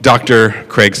Dr.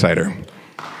 Craig Sider.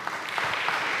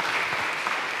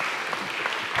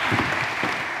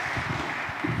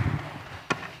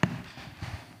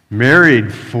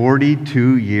 Married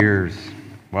 42 years.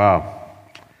 Wow.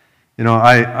 You know,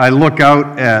 I look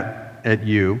out at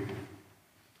you,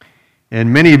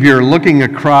 and many of you are looking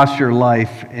across your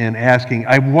life and asking,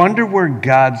 I wonder where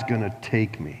God's going to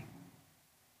take me.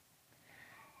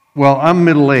 Well, I'm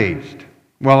middle-aged.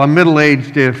 Well, I'm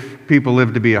middle-aged if people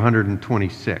live to be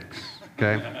 126,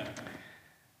 okay?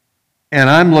 And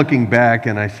I'm looking back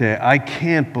and I say, I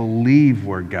can't believe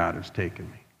where God has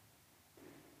taken me.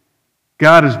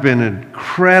 God has been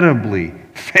incredibly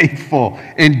faithful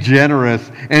and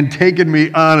generous and taken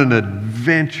me on an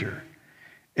adventure.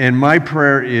 And my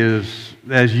prayer is,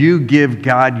 as you give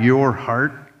God your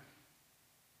heart,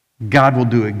 God will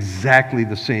do exactly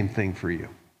the same thing for you.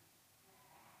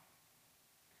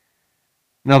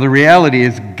 Now, the reality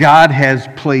is God has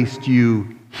placed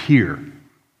you here.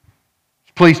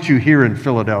 He's placed you here in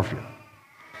Philadelphia.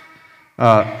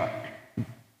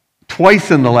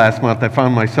 Twice in the last month, I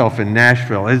found myself in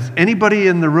Nashville. Has anybody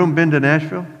in the room been to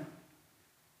Nashville?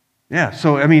 Yeah,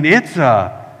 so, I mean, it's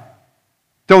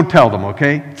don't tell them,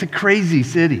 okay? It's a crazy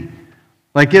city.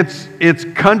 Like, it's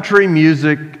country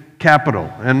music capital.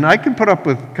 And I can put up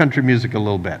with country music a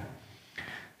little bit.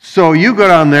 So you go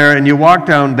down there and you walk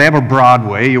down, they have a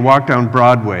Broadway, you walk down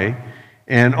Broadway,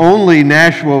 and only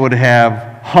Nashville would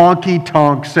have Honky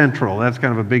Tonk Central. That's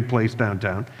kind of a big place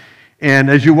downtown.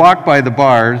 And as you walk by the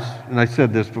bars, and I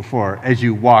said this before, as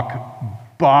you walk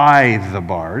by the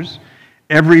bars,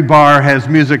 every bar has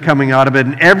music coming out of it,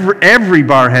 and every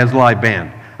bar has live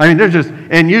band. I mean,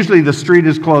 and usually the street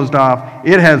is closed off.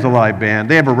 It has a live band.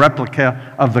 They have a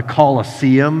replica of the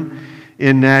Colosseum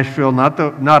in Nashville,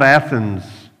 not Athens,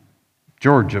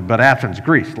 Georgia, but Athens,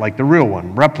 Greece, like the real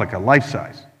one, replica,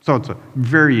 life-size. So it's a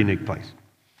very unique place.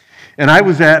 And I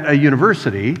was at a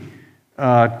university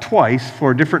twice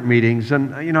for different meetings,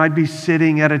 and you know, I'd be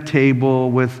sitting at a table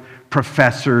with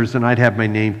professors, and I'd have my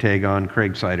name tag on,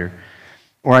 Craig Sider,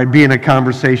 or I'd be in a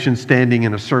conversation standing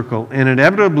in a circle, and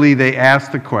inevitably they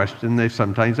ask the question they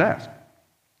sometimes ask.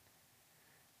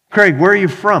 Craig, where are you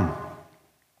from?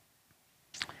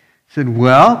 I said,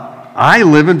 well, I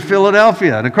live in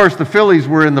Philadelphia. And of course, the Phillies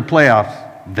were in the playoffs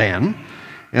then.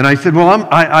 And I said, well,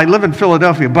 I live in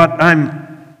Philadelphia, but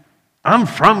I'm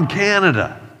from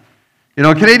Canada. You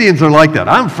know, Canadians are like that.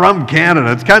 I'm from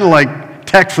Canada. It's kind of like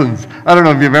Texans. I don't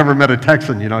know if you've ever met a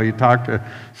Texan. You know, you talk to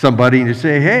somebody and you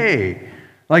say, hey,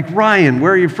 like Ryan,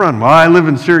 where are you from? Well, I live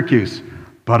in Syracuse,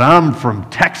 but I'm from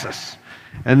Texas.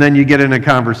 And then you get in a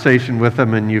conversation with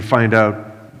them and you find out,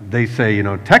 they say, you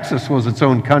know, Texas was its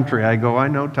own country. I go, I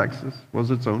know Texas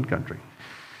was its own country.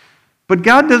 But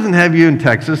God doesn't have you in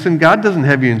Texas, and God doesn't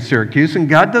have you in Syracuse, and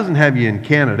God doesn't have you in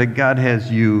Canada. God has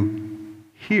you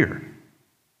here.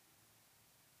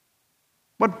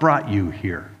 What brought you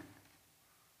here?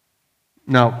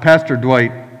 Now, Pastor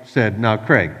Dwight said, now,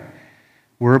 Craig,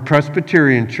 we're a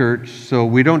Presbyterian church, so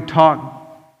we don't talk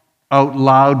out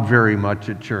loud very much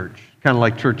at church. Kind of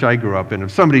like church I grew up in. If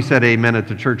somebody said amen at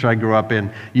the church I grew up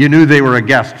in, you knew they were a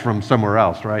guest from somewhere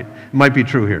else, right? It might be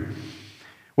true here.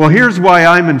 Well, here's why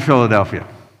I'm in Philadelphia.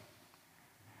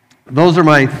 Those are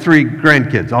my 3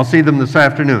 grandkids. I'll see them this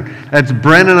afternoon. That's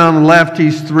Brennan on the left,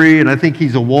 he's 3, and I think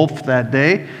he's a wolf that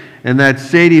day. And that's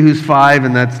Sadie, who's 5,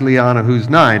 and that's Liana, who's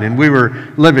 9. And we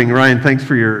were living, Ryan, thanks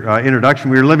for your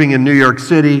introduction. We were living in New York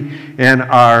City, and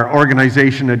our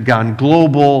organization had gone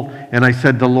global. And I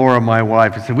said to Laura, my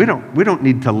wife, I said, we don't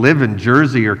need to live in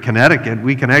Jersey or Connecticut.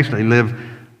 We can actually live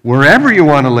wherever you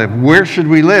want to live. Where should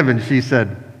we live? And she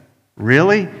said,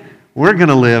 really? We're going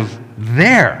to live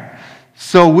there.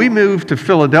 So we moved to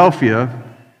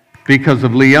Philadelphia because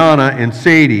of Liana and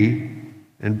Sadie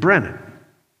and Brennan.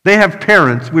 They have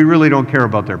parents. We really don't care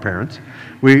about their parents.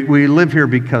 We live here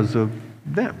because of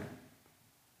them.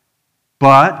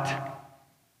 But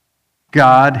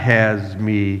God has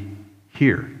me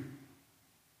here.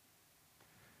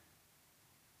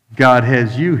 God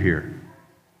has you here.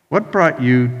 What brought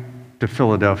you to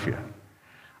Philadelphia?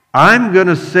 I'm going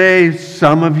to say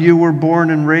some of you were born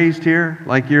and raised here,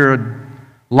 like you're a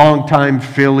longtime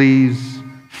Phillies,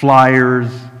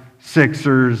 Flyers,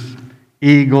 Sixers,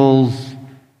 Eagles,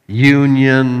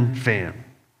 Union fan.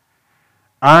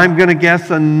 I'm going to guess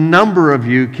a number of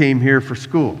you came here for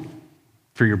school,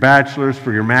 for your bachelor's,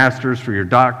 for your master's, for your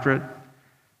doctorate.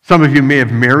 Some of you may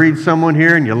have married someone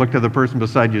here, and you look to the person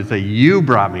beside you and say, you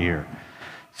brought me here.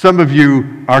 Some of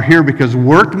you are here because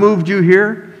work moved you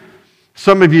here.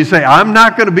 Some of you say, I'm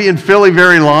not going to be in Philly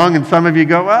very long, and some of you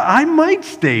go, well, I might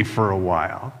stay for a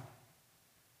while.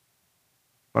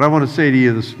 But I want to say to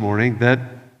you this morning that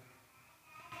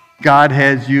God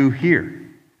has you here.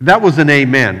 That was an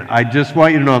amen. I just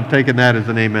want you to know I'm taking that as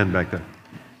an amen back there.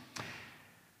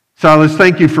 Silas,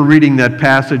 thank you for reading that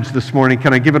passage this morning.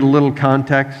 Can I give it a little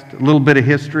context, a little bit of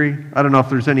history? I don't know if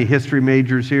there's any history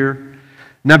majors here.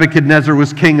 Nebuchadnezzar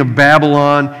was king of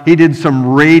Babylon. He did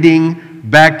some raiding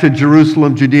back to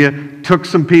Jerusalem, Judea, took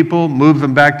some people, moved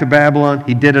them back to Babylon.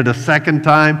 He did it a second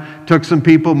time, took some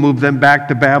people, moved them back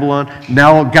to Babylon.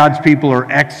 Now God's people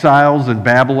are exiles in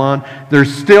Babylon.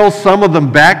 There's still some of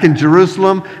them back in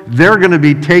Jerusalem. They're going to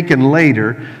be taken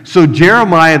later. So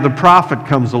Jeremiah the prophet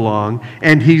comes along,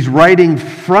 and he's writing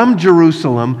from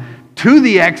Jerusalem to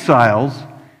the exiles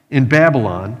in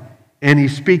Babylon, and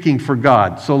he's speaking for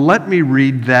God. So let me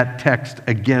read that text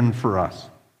again for us.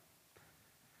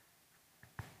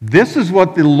 This is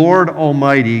what the Lord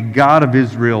Almighty, God of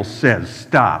Israel, says.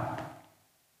 Stop.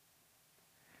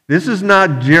 This is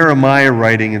not Jeremiah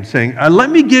writing and saying,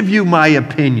 let me give you my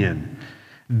opinion.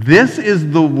 This is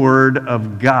the word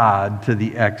of God to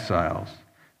the exiles,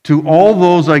 to all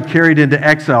those I carried into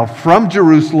exile from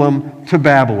Jerusalem to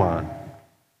Babylon,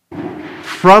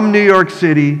 from New York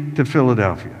City to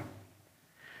Philadelphia.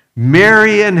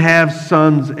 Marry and have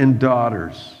sons and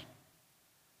daughters.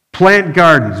 Plant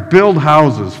gardens, build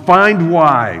houses, find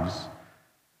wives,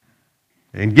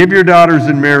 and give your daughters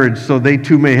in marriage so they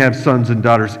too may have sons and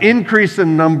daughters. Increase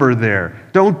in number there.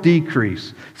 Don't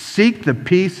decrease. Seek the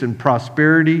peace and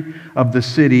prosperity of the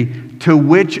city to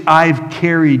which I've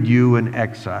carried you in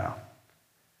exile.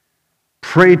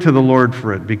 Pray to the Lord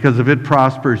for it, because if it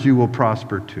prospers, you will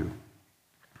prosper too.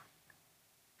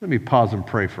 Let me pause and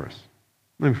pray for us.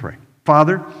 Let me pray.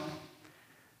 Father,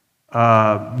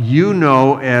 you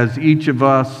know, as each of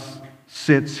us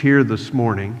sits here this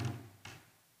morning,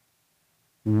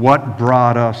 what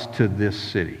brought us to this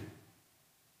city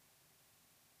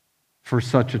for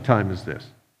such a time as this.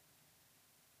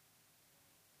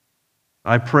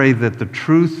 I pray that the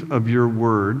truth of your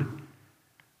word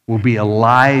will be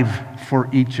alive for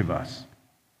each of us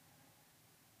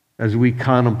as we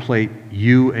contemplate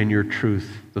you and your truth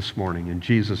this morning. In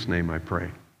Jesus' name I pray.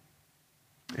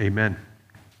 Amen.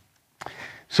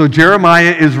 So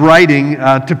Jeremiah is writing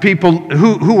to people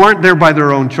who aren't there by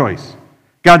their own choice.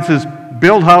 God says,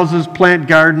 build houses, plant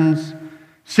gardens,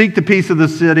 seek the peace of the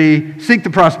city, seek the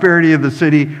prosperity of the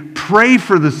city, pray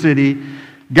for the city.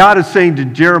 God is saying to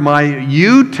Jeremiah,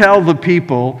 you tell the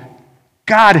people,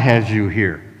 God has you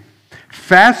here.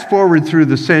 Fast forward through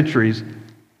the centuries,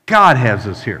 God has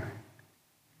us here.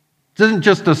 This isn't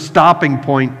just a stopping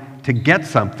point to get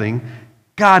something.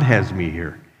 God has me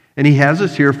here. And he has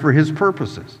us here for his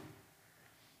purposes.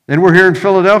 And we're here in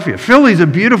Philadelphia. Philly's a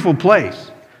beautiful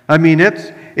place. I mean,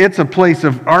 it's a place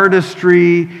of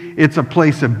artistry. It's a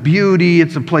place of beauty.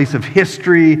 It's a place of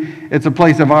history. It's a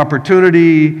place of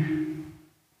opportunity.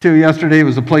 Till yesterday, it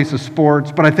was a place of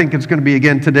sports, but I think it's going to be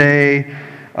again today.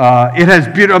 It has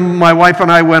my wife and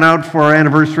I went out for our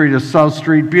anniversary to South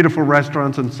Street. Beautiful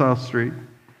restaurants on South Street.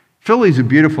 Philly's a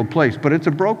beautiful place, but it's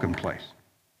a broken place.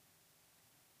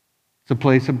 It's a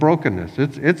place of brokenness.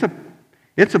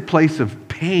 It's a place of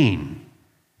pain.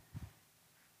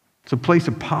 It's a place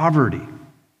of poverty.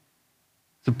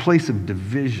 It's a place of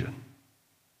division.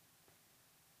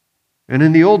 And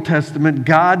in the Old Testament,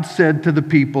 God said to the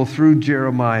people through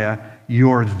Jeremiah,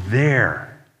 you're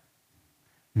there.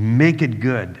 Make it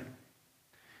good.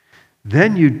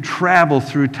 Then you travel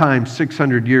through time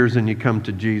 600 years and you come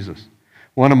to Jesus.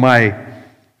 One of my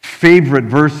favorite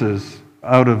verses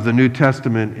out of the New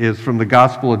Testament is from the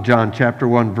Gospel of John, chapter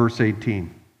 1, verse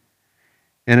 18.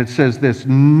 And it says this,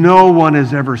 no one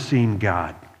has ever seen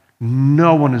God.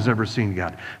 No one has ever seen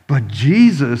God. But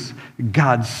Jesus,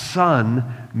 God's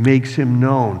Son, makes him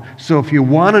known. So if you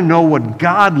want to know what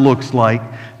God looks like,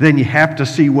 then you have to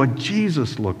see what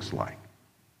Jesus looks like.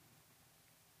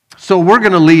 So we're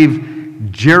going to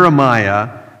leave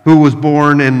Jeremiah, who was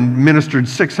born and ministered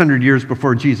 600 years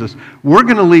before Jesus. We're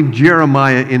going to leave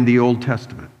Jeremiah in the Old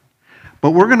Testament.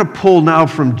 But we're going to pull now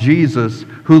from Jesus,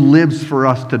 who lives for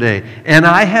us today. And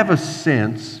I have a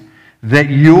sense that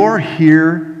you're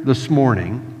here this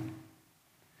morning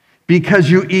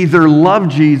because you either love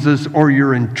Jesus or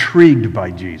you're intrigued by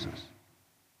Jesus.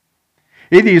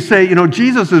 Either you say,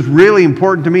 Jesus is really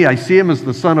important to me. I see him as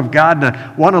the Son of God and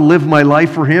I want to live my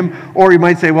life for him. Or you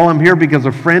might say, well, I'm here because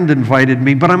a friend invited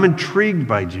me, but I'm intrigued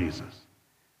by Jesus.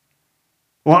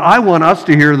 Well, I want us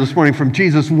to hear this morning from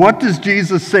Jesus. What does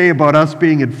Jesus say about us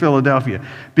being in Philadelphia?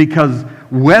 Because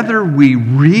whether we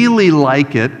really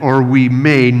like it or we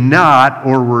may not,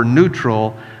 or we're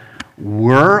neutral,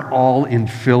 we're all in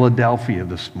Philadelphia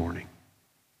this morning.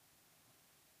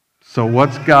 So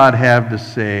what's God have to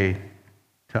say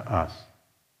to us?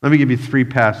 Let me give you 3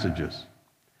 passages.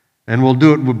 And we'll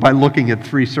do it by looking at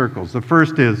 3 circles. The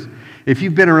first is, if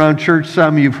you've been around church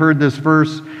some, you've heard this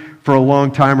verse for a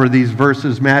long time, or these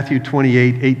verses, Matthew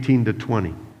 28, 18 to 20.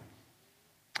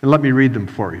 And let me read them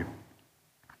for you. In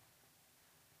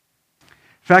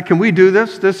fact, can we do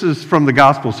this? This is from the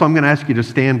gospel, so I'm going to ask you to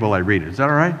stand while I read it. Is that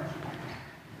all right?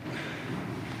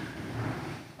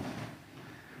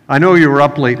 I know you were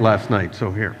up late last night,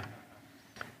 so here.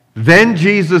 Then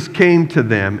Jesus came to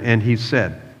them, and he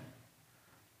said,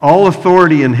 all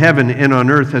authority in heaven and on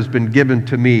earth has been given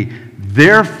to me.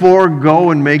 Therefore,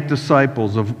 go and make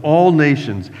disciples of all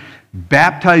nations,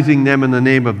 baptizing them in the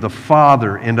name of the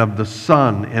Father and of the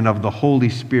Son and of the Holy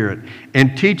Spirit,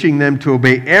 and teaching them to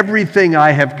obey everything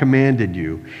I have commanded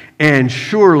you. And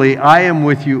surely I am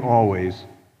with you always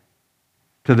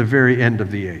to the very end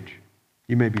of the age.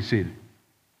 You may be seated.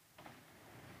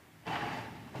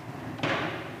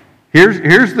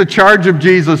 Here's the charge of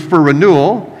Jesus for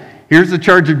renewal. Here's the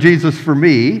charge of Jesus for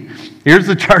me. Here's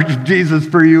the charge of Jesus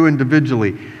for you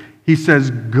individually. He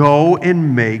says, go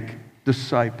and make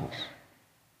disciples.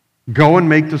 Go and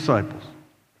make disciples.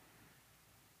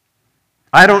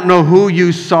 I don't know who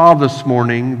you saw this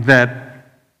morning that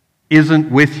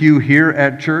isn't with you here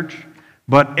at church,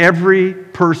 but every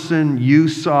person you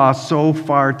saw so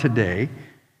far today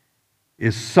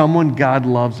is someone God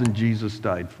loves and Jesus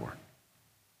died for.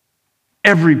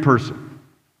 Every person.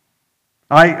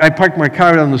 I parked my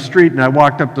car on the street and I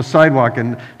walked up the sidewalk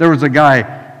and there was a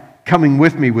guy coming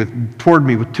toward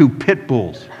me with 2 pit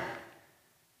bulls.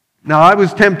 Now I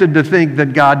was tempted to think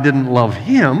that God didn't love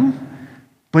him,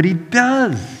 but he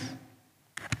does.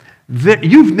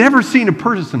 You've never seen a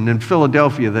person in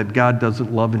Philadelphia that God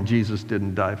doesn't love and Jesus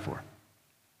didn't die for.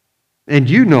 And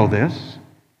you know this,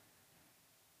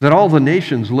 that all the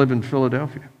nations live in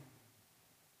Philadelphia.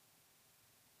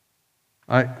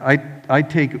 I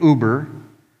take Uber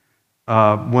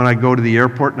when I go to the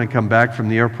airport and I come back from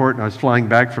the airport, and I was flying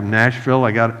back from Nashville.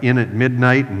 I got in at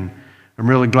midnight, and I'm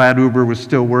really glad Uber was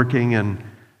still working. And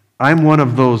I'm one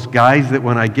of those guys that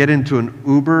when I get into an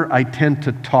Uber, I tend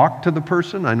to talk to the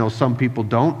person. I know some people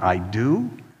don't. I do.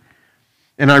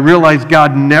 And I realize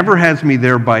God never has me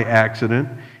there by accident.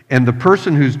 And the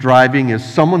person who's driving is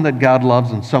someone that God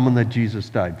loves and someone that Jesus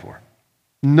died for.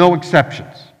 No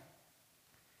exceptions.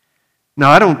 Now,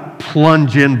 I don't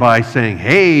plunge in by saying,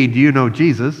 hey, do you know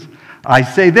Jesus? I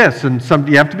say this, and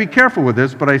you have to be careful with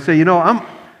this, but I say,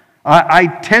 I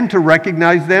tend to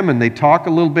recognize them, and they talk a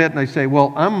little bit, and I say,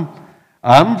 well,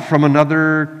 I'm from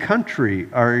another country.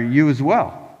 Are you as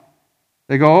well?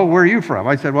 They go, oh, where are you from?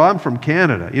 I said, well, I'm from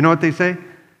Canada. You know what they say?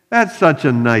 That's such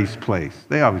a nice place.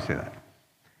 They always say that.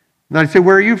 And I say,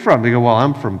 where are you from? They go, well,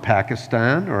 I'm from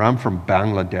Pakistan, or I'm from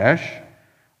Bangladesh,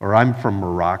 or I'm from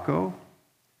Morocco.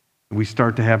 And we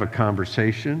start to have a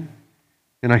conversation,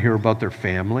 and I hear about their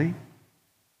family,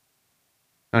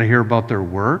 and I hear about their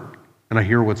work, and I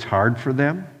hear what's hard for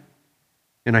them,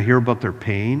 and I hear about their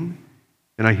pain,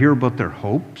 and I hear about their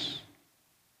hopes.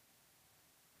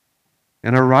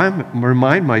 And I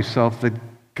remind myself that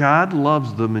God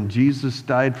loves them and Jesus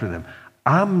died for them.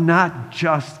 I'm not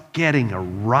just getting a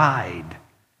ride.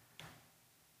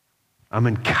 I'm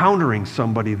encountering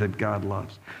somebody that God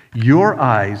loves. Your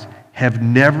eyes have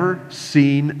never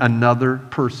seen another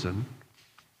person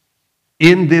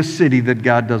in this city that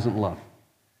God doesn't love.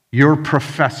 Your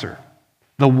professor,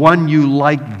 the one you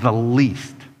like the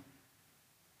least.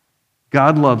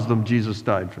 God loves them. Jesus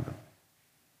died for them.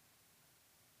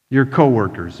 Your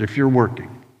coworkers, if you're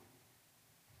working.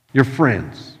 Your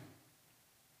friends.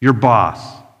 Your boss.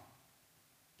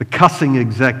 The cussing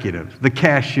executive. The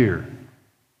cashier.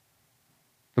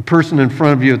 The person in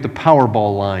front of you at the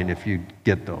Powerball line, if you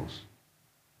get those.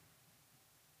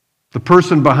 The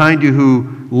person behind you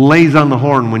who lays on the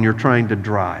horn when you're trying to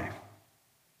drive.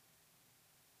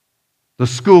 The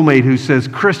schoolmate who says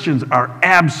Christians are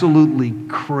absolutely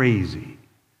crazy.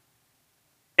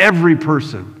 Every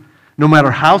person, no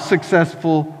matter how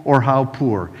successful or how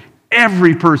poor,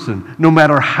 every person, no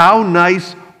matter how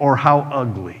nice or how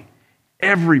ugly,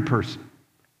 every person.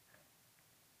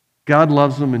 God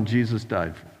loves them and Jesus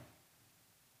died for them.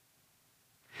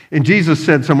 And Jesus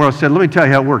said somewhere else, let me tell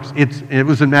you how it works. It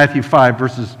was in Matthew 5,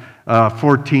 verses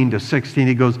 14 to 16.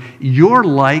 He goes, you are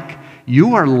like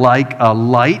a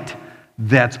light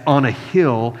that's on a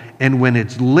hill, and when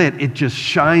it's lit, it just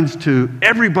shines to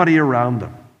everybody around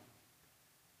them.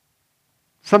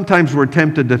 Sometimes we're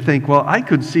tempted to think, well, I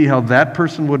could see how that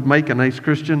person would make a nice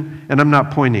Christian, and I'm not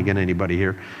pointing at anybody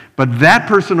here, but that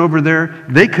person over there,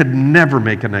 they could never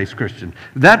make a nice Christian.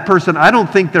 That person, I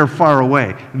don't think they're far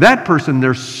away. That person,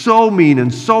 they're so mean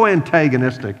and so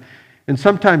antagonistic. And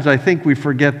sometimes I think we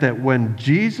forget that when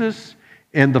Jesus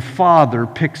and the Father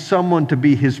picked someone to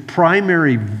be his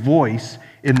primary voice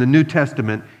in the New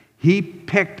Testament, he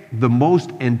picked the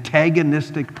most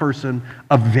antagonistic person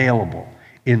available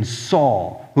in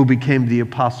Saul, who became the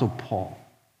Apostle Paul.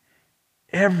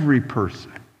 Every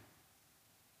person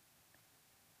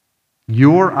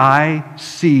your eye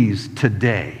sees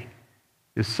today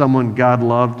is someone God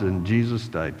loved and Jesus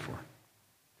died for.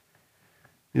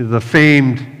 The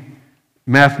famed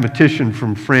mathematician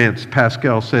from France,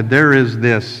 Pascal, said there's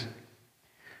this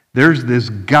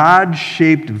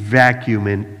God-shaped vacuum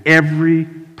in every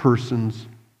person's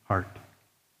heart.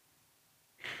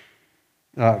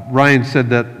 Ryan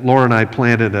said that Laura and I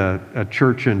planted a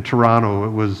church in Toronto.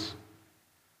 It was,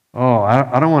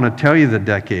 I don't want to tell you the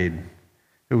decade.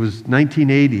 It was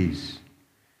 1980s.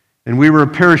 And we were a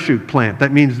parachute plant.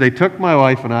 That means they took my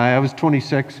wife and I was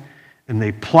 26, and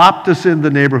they plopped us in the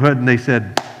neighborhood and they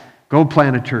said, go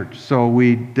plant a church. So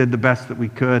we did the best that we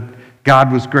could. God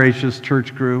was gracious,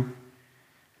 church grew.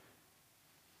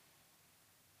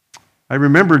 I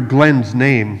remembered Glenn's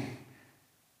name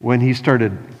when he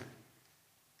started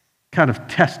kind of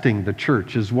testing the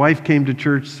church. His wife came to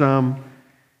church some,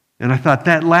 and I thought,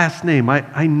 that last name,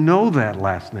 I know that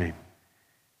last name.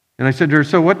 And I said to her,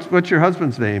 so what's your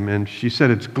husband's name? And she said,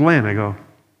 it's Glenn. I go,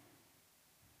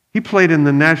 he played in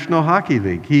the National Hockey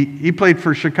League. He played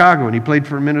for Chicago, and he played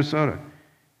for Minnesota.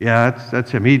 Yeah,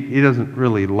 that's him. He doesn't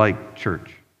really like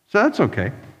church. So that's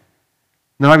okay.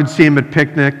 Now I would see him at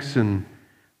picnics, and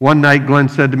one night Glenn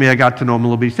said to me, I got to know him a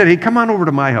little bit. He said, hey, come on over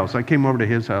to my house. I came over to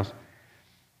his house.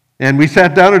 And we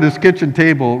sat down at his kitchen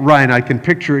table. Ryan, I can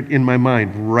picture it in my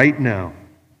mind right now.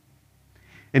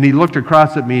 And he looked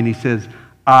across at me and he says,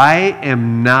 I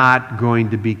am not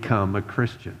going to become a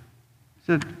Christian. I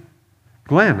said,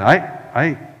 Glenn,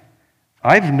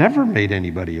 I've never made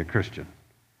anybody a Christian.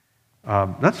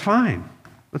 That's fine.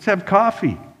 Let's have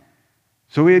coffee.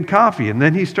 So we had coffee, and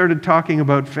then he started talking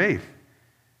about faith.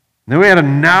 And then we had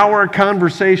an hour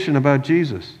conversation about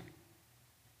Jesus.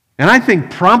 And I think,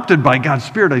 prompted by God's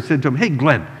Spirit, I said to him, hey,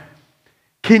 Glenn,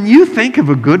 can you think of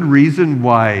a good reason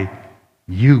why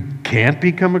you can't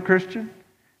become a Christian?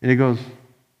 And he goes,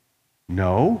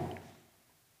 no.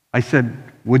 I said,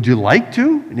 would you like to?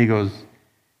 And he goes,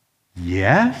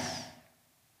 yes.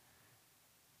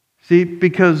 See,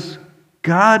 because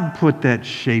God put that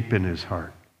shape in his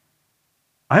heart.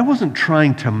 I wasn't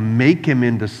trying to make him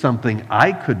into something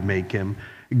I could make him.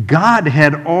 God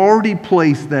had already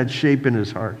placed that shape in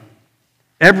his heart.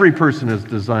 Every person is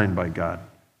designed by God.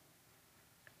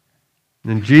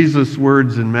 And Jesus'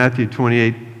 words in Matthew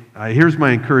 28, here's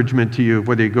my encouragement to you,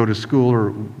 whether you go to school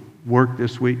or work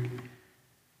this week.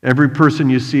 Every person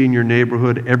you see in your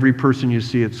neighborhood, every person you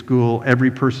see at school,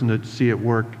 every person that you see at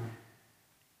work,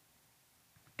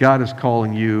 God is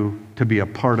calling you to be a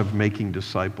part of making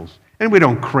disciples. And we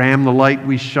don't cram the light,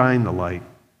 we shine the light.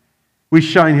 We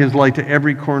shine his light to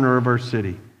every corner of our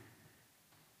city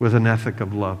with an ethic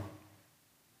of love.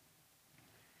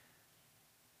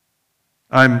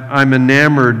 I'm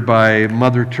enamored by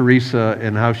Mother Teresa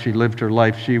and how she lived her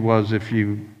life. She was, if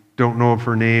you don't know of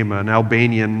her name, an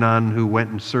Albanian nun who went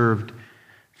and served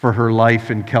for her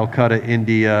life in Calcutta,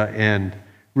 India, and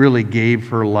really gave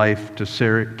her life to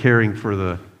caring for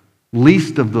the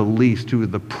least of the least, who were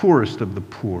the poorest of the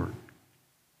poor.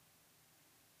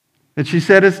 And she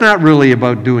said, it's not really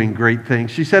about doing great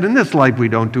things. She said, in this life we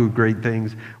don't do great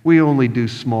things. We only do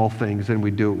small things, and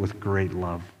we do it with great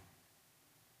love.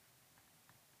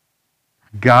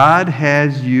 God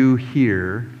has you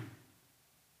here,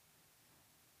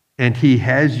 and he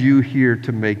has you here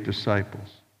to make disciples.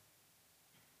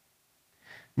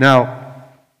 Now,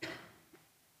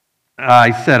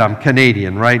 I said I'm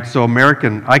Canadian, right? So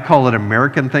I call it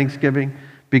American Thanksgiving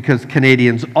because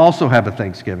Canadians also have a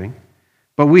Thanksgiving.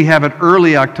 But we have it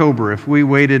early October. If we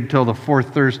waited till the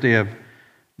fourth Thursday of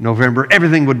November,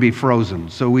 everything would be frozen.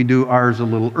 So we do ours a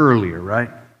little earlier, right?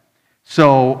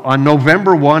 So on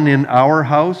November 1 in our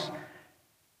house,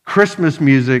 Christmas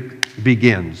music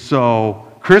begins. So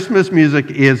Christmas music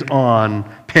is on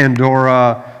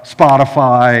Pandora,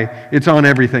 Spotify. It's on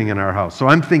everything in our house. So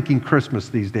I'm thinking Christmas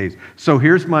these days. So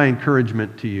here's my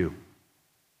encouragement to you.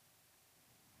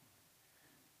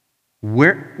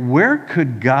 Where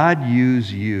could God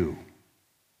use you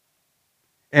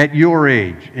at your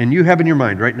age? And you have in your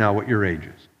mind right now what your age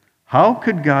is. How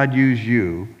could God use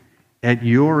you at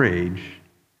your age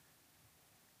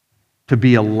to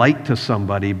be a light to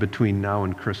somebody between now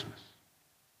and Christmas?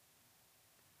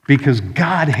 Because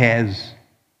God has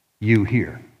you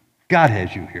here. God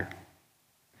has you here.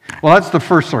 Well, that's the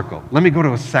first circle. Let me go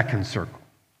to a second circle.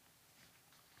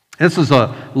 This is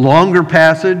a longer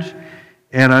passage,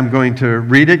 and I'm going to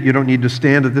read it. You don't need to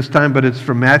stand at this time, but it's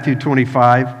from Matthew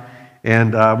 25,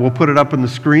 and we'll put it up on the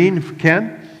screen if we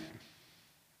can.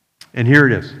 And here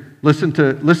it is. Listen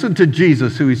to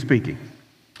Jesus, who he's speaking.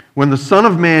 When the Son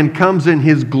of Man comes in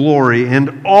his glory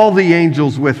and all the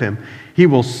angels with him, he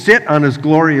will sit on his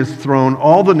glorious throne.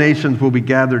 All the nations will be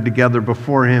gathered together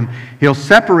before him. He'll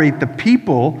separate the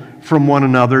people from one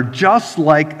another, just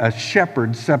like a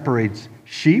shepherd separates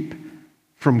sheep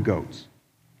from goats.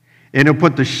 And he'll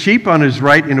put the sheep on his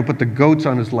right, and he'll put the goats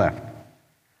on his left.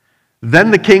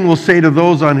 Then the king will say to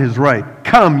those on his right,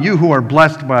 "Come, you who are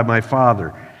blessed by my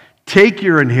Father. Take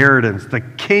your inheritance, the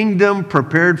kingdom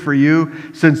prepared for you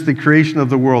since the creation of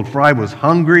the world. For I was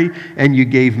hungry, and you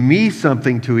gave me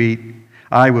something to eat.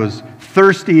 I was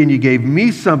thirsty, and you gave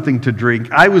me something to drink.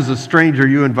 I was a stranger,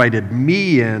 you invited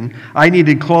me in. I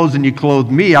needed clothes, and you clothed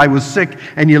me. I was sick,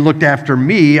 and you looked after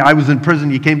me. I was in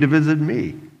prison, you came to visit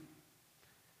me."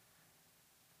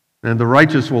 And the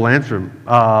righteous will answer him,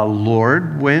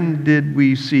 "Lord, when did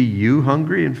we see you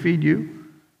hungry and feed you?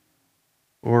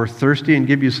 Or thirsty and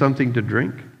give you something to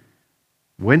drink?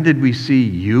 When did we see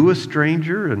you a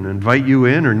stranger and invite you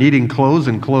in, or needing clothes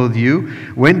and clothe you?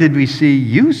 When did we see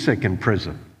you sick in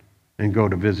prison and go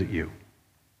to visit you?"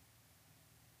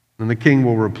 And the king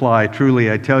will reply,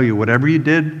 "Truly I tell you, whatever you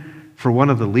did for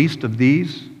one of the least of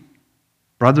these,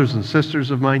 brothers and sisters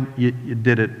of mine, you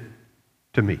did it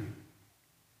to me."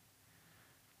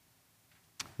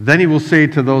 Then he will say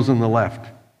to those on the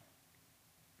left,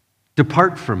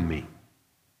 "Depart from me,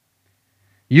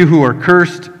 you who are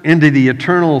cursed, into the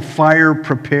eternal fire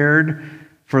prepared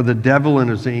for the devil and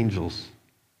his angels.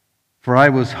 For I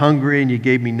was hungry, and you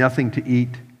gave me nothing to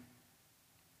eat.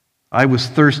 I was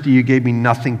thirsty, you gave me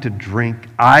nothing to drink.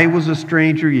 I was a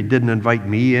stranger, you didn't invite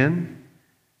me in.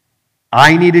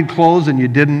 I needed clothes, and you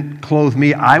didn't clothe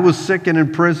me. I was sick and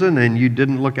in prison, and you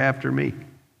didn't look after me."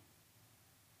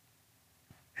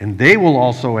 And they will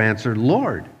also answer,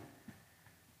 "Lord,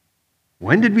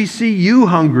 when did we see you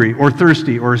hungry or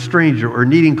thirsty or a stranger or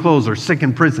needing clothes or sick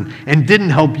in prison and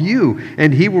didn't help you?"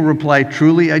 And he will reply,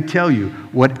 "Truly I tell you,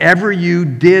 whatever you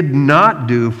did not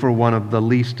do for one of the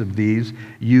least of these,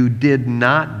 you did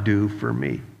not do for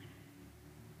me."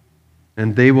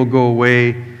 And they will go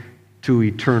away to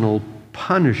eternal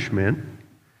punishment,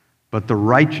 but the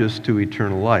righteous to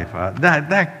eternal life.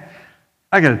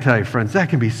 I got to tell you, friends, that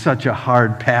can be such a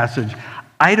hard passage.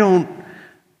 I don't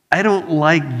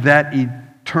like that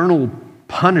eternal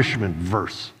punishment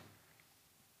verse.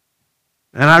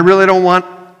 And I really don't want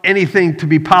anything to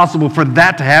be possible for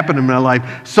that to happen in my life.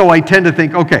 So I tend to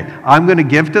think, okay, I'm going to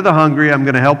give to the hungry, I'm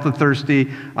going to help the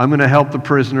thirsty, I'm going to help the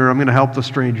prisoner, I'm going to help the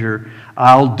stranger.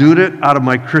 I'll do it out of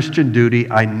my Christian duty.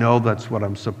 I know that's what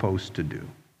I'm supposed to do.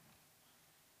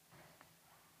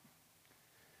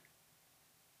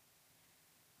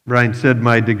 Brian said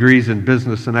my degree's in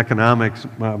business and economics,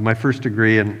 my first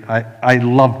degree, and I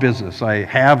love business.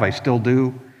 I still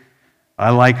do. I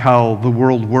like how the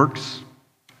world works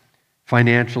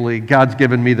financially. God's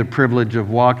given me the privilege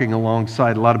of walking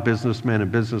alongside a lot of businessmen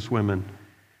and businesswomen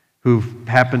who've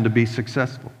happened to be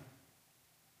successful.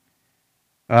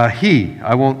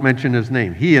 I won't mention his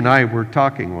name, he and I were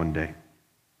talking one day.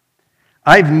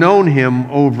 I've known him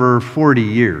over 40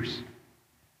 years.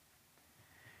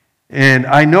 And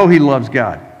I know he loves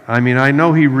God. I mean, I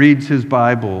know he reads his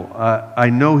Bible. I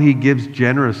know he gives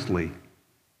generously.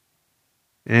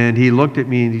 And he looked at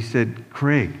me and he said,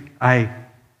 "Craig, I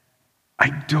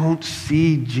don't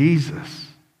see Jesus.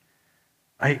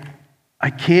 I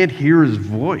can't hear his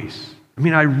voice. I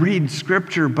mean, I read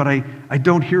Scripture, but I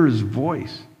don't hear his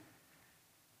voice.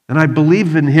 And I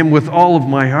believe in him with all of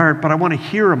my heart, but I want to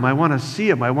hear him. I want to see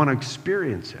him. I want to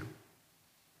experience him.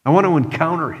 I want to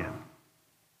encounter him."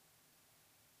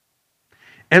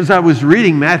 As I was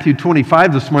reading Matthew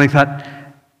 25 this morning, I thought,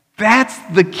 that's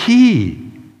the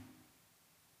key.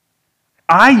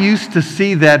 I used to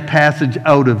see that passage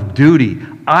out of duty.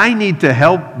 I need to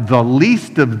help the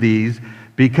least of these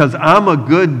because I'm a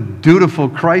good, dutiful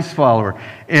Christ follower.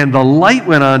 And the light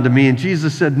went on to me, and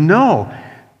Jesus said, "No,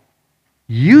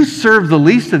 you serve the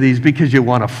least of these because you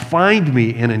want to find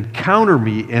me and encounter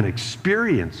me and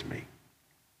experience me."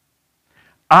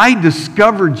 I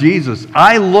discovered Jesus.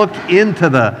 I look into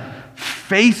the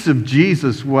face of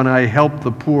Jesus when I help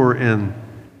the poor and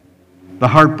the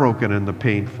heartbroken and the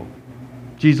painful.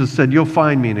 Jesus said, "You'll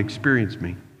find me and experience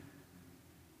me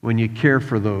when you care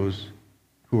for those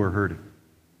who are hurting."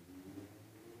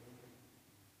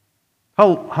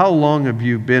 How long have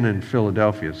you been in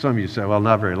Philadelphia? Some of you say, "Well,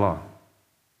 not very long."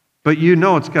 But you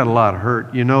know it's got a lot of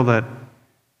hurt. You know that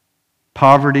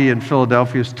Poverty in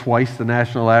Philadelphia is twice the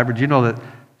national average. You know that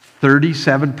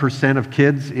 37% of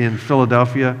kids in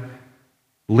Philadelphia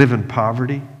live in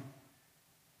poverty?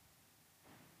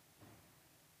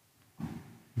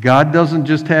 God doesn't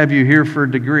just have you here for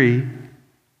a degree.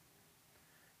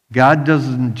 God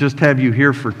doesn't just have you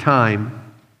here for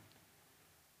time.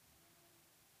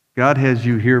 God has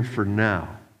you here for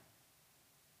now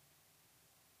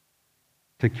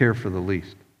to care for the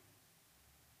least.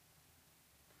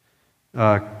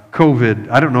 COVID,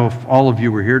 I don't know if all of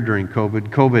you were here during COVID.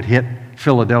 COVID hit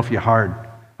Philadelphia hard.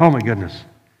 Oh my goodness.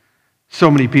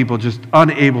 So many people just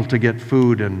unable to get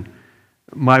food. And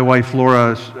my wife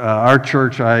Laura, our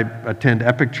church, I attend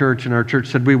Epic Church, and our church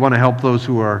said we want to help those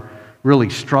who are really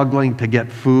struggling to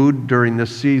get food during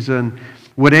this season.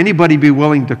 Would anybody be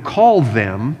willing to call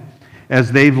them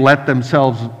as they've let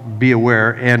themselves be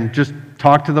aware and just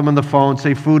talk to them on the phone,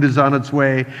 say food is on its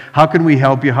way, how can we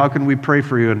help you, how can we pray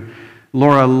for you? And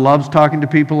Laura loves talking to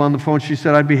people on the phone. She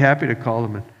said, I'd be happy to call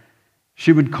them. And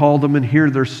she would call them and hear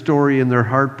their story and their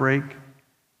heartbreak.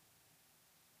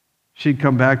 She'd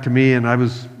come back to me, and I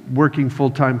was working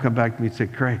full-time, come back to me and say,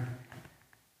 Craig,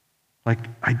 like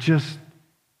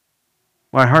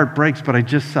my heart breaks, but I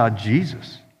just saw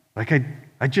Jesus. Like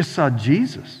I just saw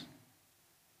Jesus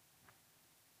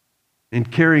in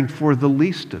caring for the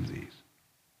least of these.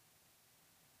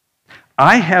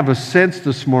 I have a sense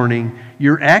this morning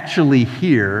you're actually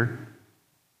here.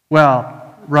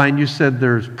 Well, Ryan, you said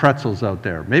there's pretzels out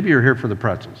there. Maybe you're here for the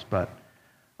pretzels, but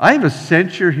I have a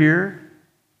sense you're here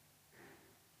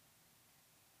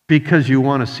because you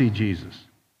want to see Jesus.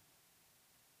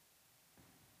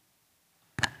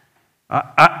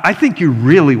 I think you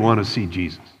really want to see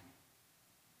Jesus.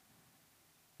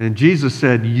 And Jesus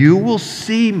said, you will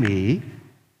see me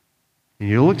and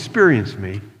you'll experience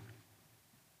me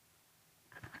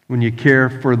when you care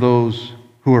for those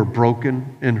who are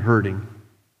broken and hurting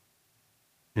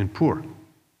and poor.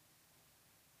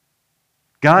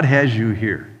 God has you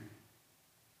here.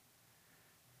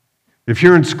 If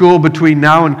you're in school between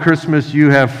now and Christmas, you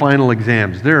have final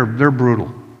exams. They're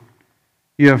brutal.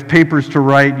 You have papers to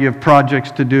write, you have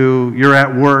projects to do, you're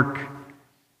at work.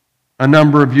 A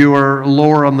number of you are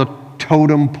lower on the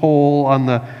totem pole, on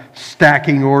the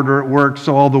stacking order at work,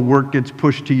 so all the work gets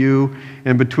pushed to you.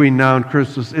 And between now and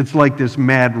Christmas, it's like this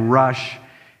mad rush.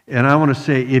 And I want to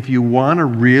say, if you want to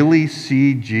really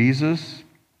see Jesus,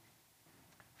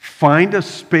 find a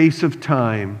space of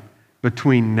time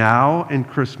between now and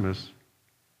Christmas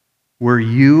where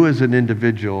you as an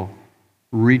individual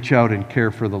reach out and care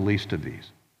for the least of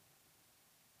these.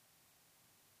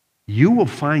 You will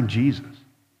find Jesus.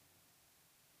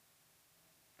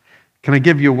 Can I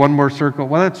give you one more circle?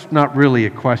 Well, that's not really a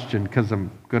question because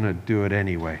I'm going to do it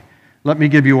anyway. Let me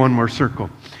give you one more circle.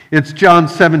 It's John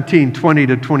 17, 20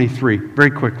 to 23,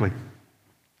 very quickly.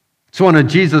 It's one of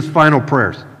Jesus' final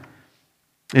prayers.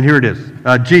 And here it is.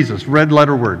 Jesus, red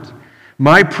letter words.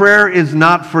 My prayer is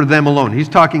not for them alone. He's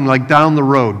talking like down the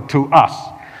road to us.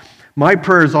 My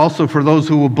prayer is also for those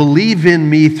who will believe in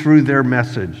me through their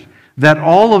message, that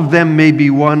all of them may be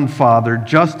one, Father,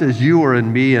 just as you are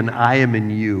in me and I am in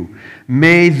you.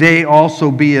 May they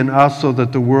also be in us so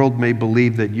that the world may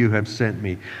believe that you have sent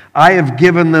me. I have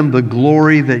given them the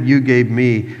glory that you gave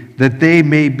me, that they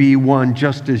may be one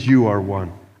just as you are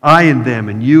one. I and them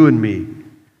and you and me,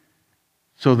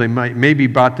 so they may be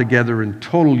brought together in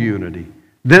total unity.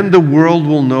 Then the world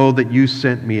will know that you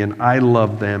sent me and I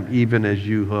love them even as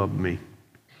you loved me.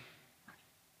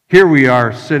 Here we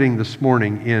are sitting this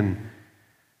morning in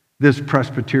this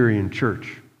Presbyterian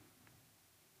church.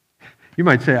 You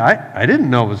might say, I didn't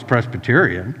know it was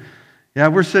Presbyterian. Yeah,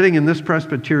 we're sitting in this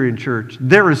Presbyterian church.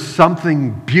 There is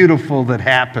something beautiful that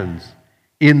happens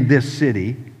in this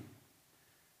city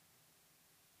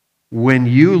when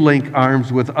you link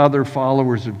arms with other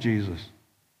followers of Jesus.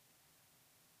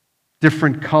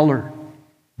 Different color,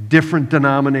 different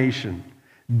denomination,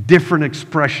 different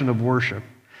expression of worship.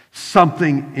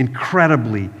 Something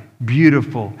incredibly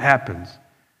beautiful happens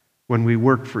when we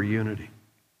work for unity.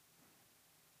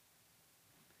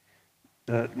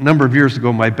 A number of years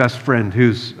ago, my best friend,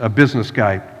 who's a business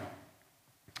guy,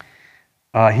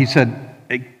 he said,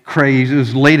 hey, Craig, it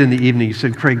was late in the evening, he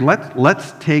said, Craig,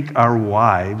 let's take our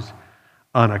wives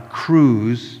on a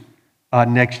cruise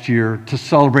next year to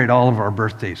celebrate all of our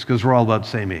birthdays, because we're all about the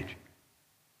same age.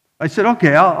 I said,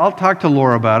 okay, I'll talk to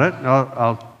Laura about it.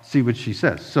 I'll see what she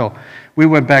says. So we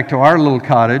went back to our little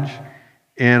cottage,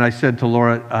 and I said to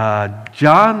Laura,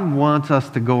 John wants us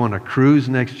to go on a cruise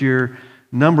next year.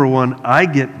 Number one, I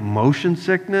get motion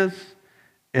sickness,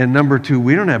 and number two,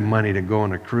 we don't have money to go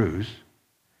on a cruise.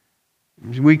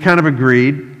 We kind of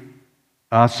agreed,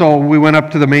 So we went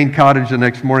up to the main cottage the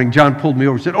next morning. John pulled me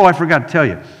over and said, I forgot to tell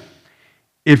you.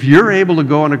 If you're able to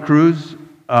go on a cruise,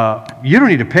 you don't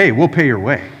need to pay. We'll pay your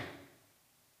way.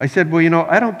 I said,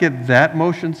 I don't get that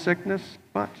motion sickness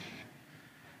much.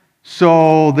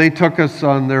 So they took us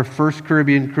on their first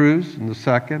Caribbean cruise, and the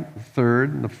second, the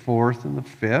third, and the fourth, and the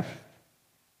fifth.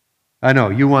 I know,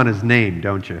 you want his name,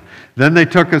 don't you? Then they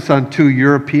took us on 2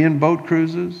 European boat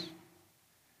cruises.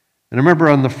 And I remember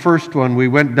on the first one, we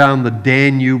went down the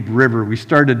Danube River. We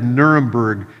started in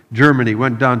Nuremberg, Germany,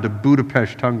 went down to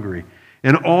Budapest, Hungary.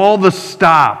 And all the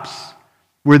stops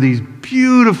were these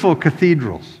beautiful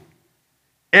cathedrals.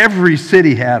 Every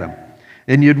city had them.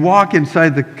 And you'd walk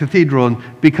inside the cathedral,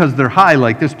 and because they're high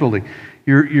like this building,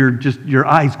 your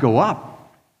eyes go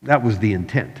up. That was the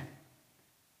intent.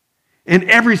 And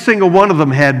every single one of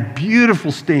them had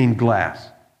beautiful stained glass.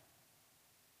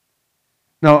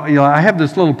 Now, I have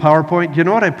this little PowerPoint. Do you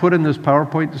know what I put in this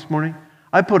PowerPoint this morning?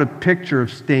 I put a picture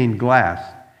of stained glass.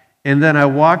 And then I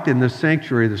walked in the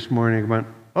sanctuary this morning and went,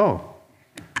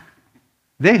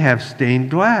 they have stained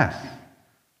glass.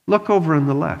 Look over on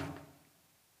the left.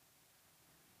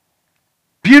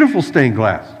 Beautiful stained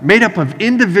glass, made up of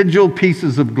individual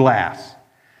pieces of glass,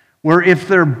 where if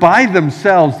they're by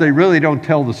themselves, they really don't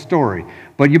tell the story.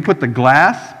 But you put the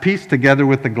glass piece together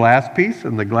with the glass piece,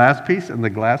 and the glass piece, and the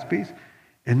glass piece,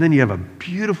 and then you have a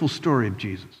beautiful story of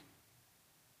Jesus.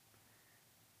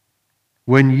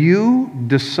 When you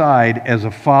decide as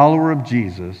a follower of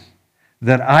Jesus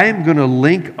that I am going to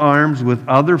link arms with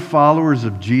other followers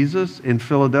of Jesus in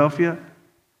Philadelphia,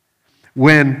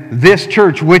 when this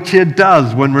church, which it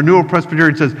does, when Renewal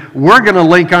Presbyterian says, we're going to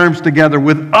link arms together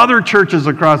with other churches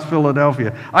across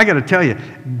Philadelphia, I got to tell you,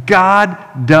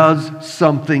 God does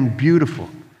something beautiful.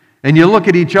 And you look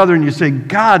at each other and you say,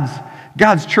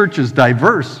 God's church is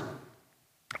diverse.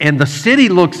 And the city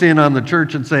looks in on the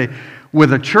church and say,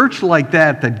 with a church like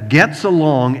that gets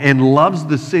along and loves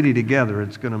the city together,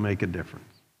 it's going to make a difference.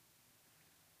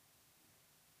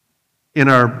 In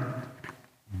our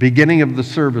beginning of the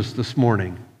service this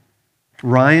morning,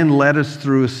 Ryan led us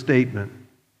through a statement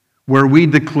where we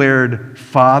declared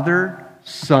Father,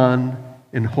 Son,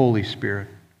 and Holy Spirit.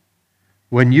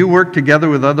 When you work together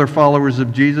with other followers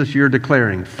of Jesus, you're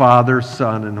declaring Father,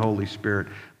 Son, and Holy Spirit.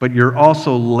 But you're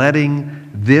also letting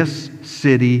this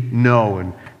city know,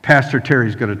 and Pastor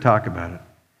Terry's going to talk about it.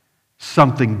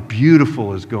 Something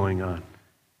beautiful is going on.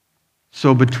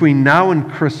 So between now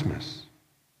and Christmas,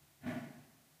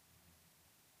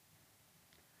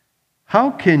 how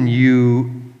can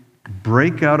you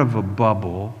break out of a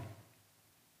bubble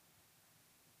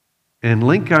and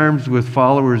link arms with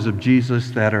followers of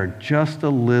Jesus that are just a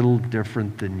little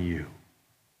different than you,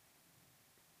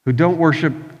 who don't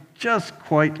worship just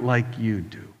quite like you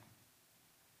do?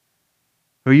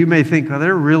 Or you may think,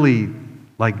 they're really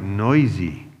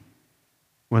noisy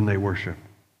when they worship,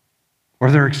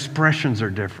 or their expressions are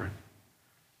different,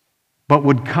 but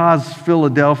would cause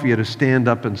Philadelphia to stand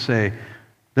up and say,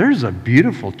 there's a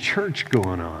beautiful church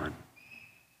going on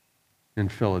in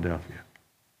Philadelphia.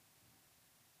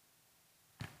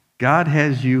 God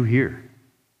has you here.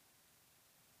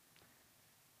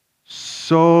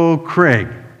 So, Craig,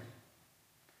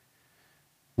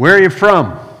 where are you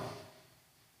from?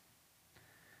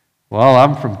 Well,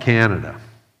 I'm from Canada,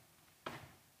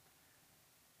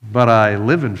 but I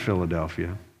live in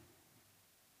Philadelphia,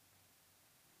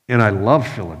 and I love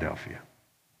Philadelphia.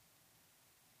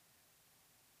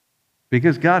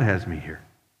 Because God has me here.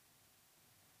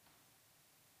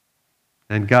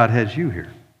 And God has you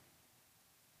here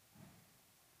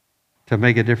to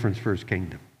make a difference for His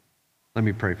kingdom. Let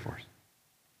me pray for us.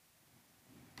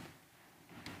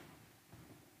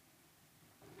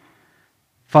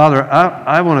 Father,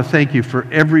 I want to thank you for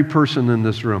every person in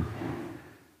this room.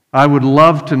 I would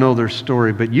love to know their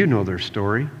story, but you know their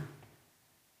story.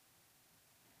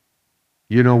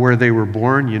 You know where they were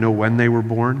born. You know when they were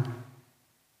born.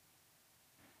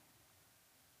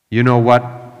 You know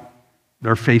what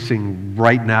they're facing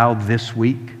right now this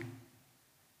week.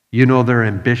 You know their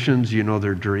ambitions. You know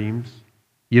their dreams.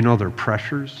 You know their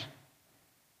pressures.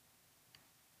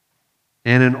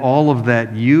 And in all of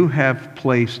that, you have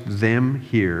placed them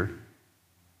here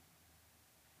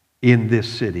in this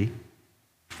city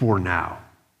for now.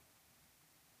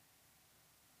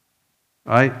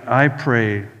 I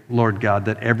pray, Lord God,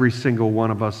 that every single one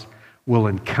of us will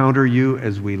encounter you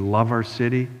as we love our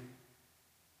city,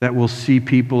 that we'll see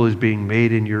people as being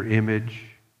made in your image,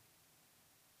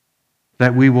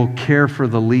 that we will care for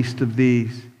the least of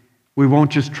these. We won't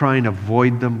just try and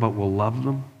avoid them, but we'll love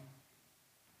them.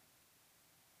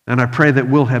 And I pray that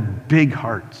we'll have big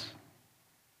hearts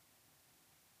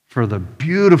for the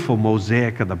beautiful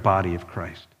mosaic of the body of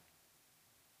Christ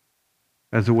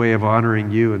as a way of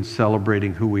honoring you and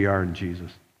celebrating who we are in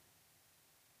Jesus.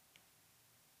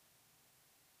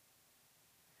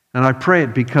 And I pray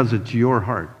it because it's your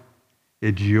heart.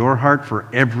 It's your heart for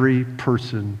every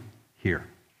person here.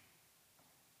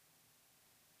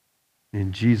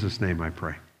 In Jesus' name I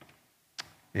pray.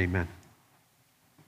 Amen.